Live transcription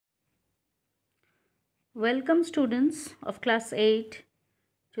Welcome students of class 8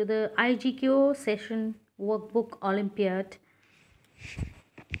 to the IGQ session workbook Olympiad.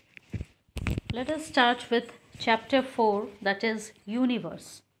 Let us start with chapter 4, that is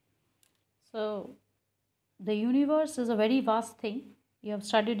universe. So the universe is a very vast thing you have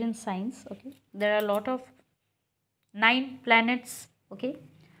studied in science. Okay, there are a lot of 9 planets. Okay,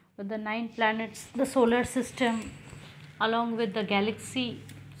 with the 9 planets, the solar system along with the galaxy,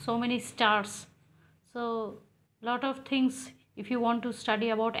 so many stars. So lot of things, if you want to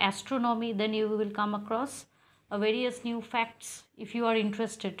study about astronomy, then you will come across various new facts if you are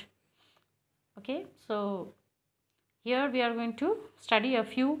interested. Okay, so here we are going to study a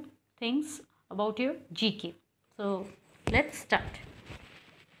few things about your GK. So let's start.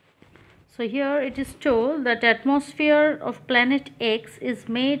 So here it is told that atmosphere of planet X is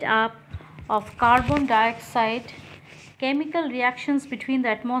made up of carbon dioxide. Chemical reactions between the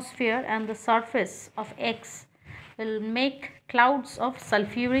atmosphere and the surface of X will make clouds of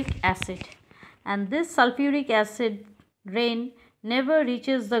sulfuric acid, and this sulfuric acid rain never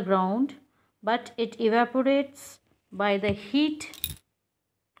reaches the ground, but it evaporates by the heat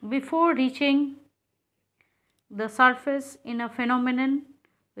before reaching the surface in a phenomenon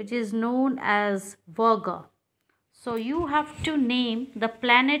which is known as Virga. So you have to name the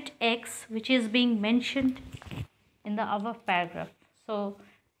planet X which is being mentioned in the above paragraph. So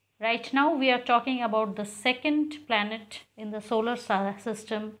right now we are talking about the second planet in the solar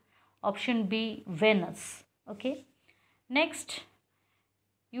system, option B, Venus. Okay, next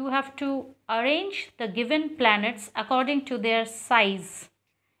you have to arrange the given planets according to their size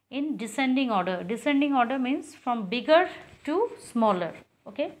in descending order. Descending order means from bigger to smaller.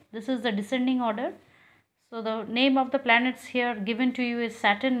 Okay, this is the descending order. So the name of the planets here given to you is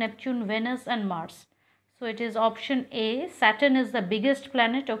Saturn, Neptune, Venus and Mars. So it is option A. Saturn is the biggest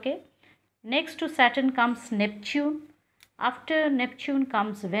planet. Okay, next to Saturn comes Neptune. After Neptune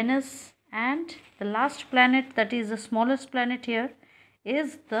comes Venus, and the last planet, that is the smallest planet here,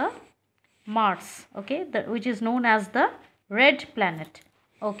 is the Mars. Okay, which is known as the red planet.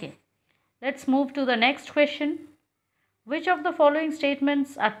 Okay, let's move to the next question. Which of the following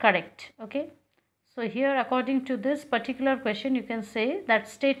statements are correct? Okay, so here according to this particular question you can say that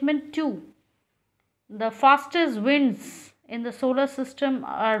statement 2, the fastest winds in the solar system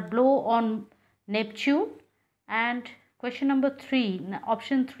are blow on Neptune, and question number 3,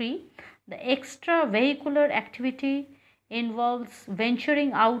 option 3, the extravehicular activity involves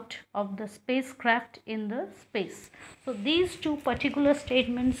venturing out of the spacecraft in the space. So these two particular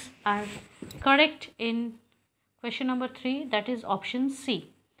statements are correct in question number 3, that is option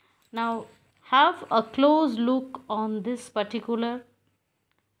C. Now have a close look on this particular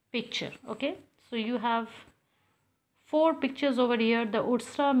picture. Okay, so you have 4 pictures over here: the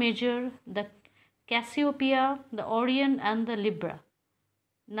Ursa Major, the Cassiopeia, the Orion and the Libra.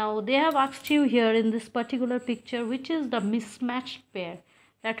 Now they have asked you here in this particular picture which is the mismatched pair.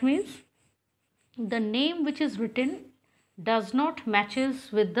 That means the name which is written does not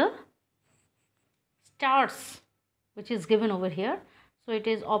matches with the stars which is given over here. So it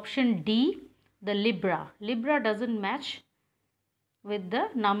is option D, the Libra. Libra doesn't match with the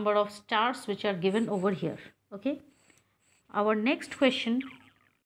number of stars which are given over here. Okay, our next question,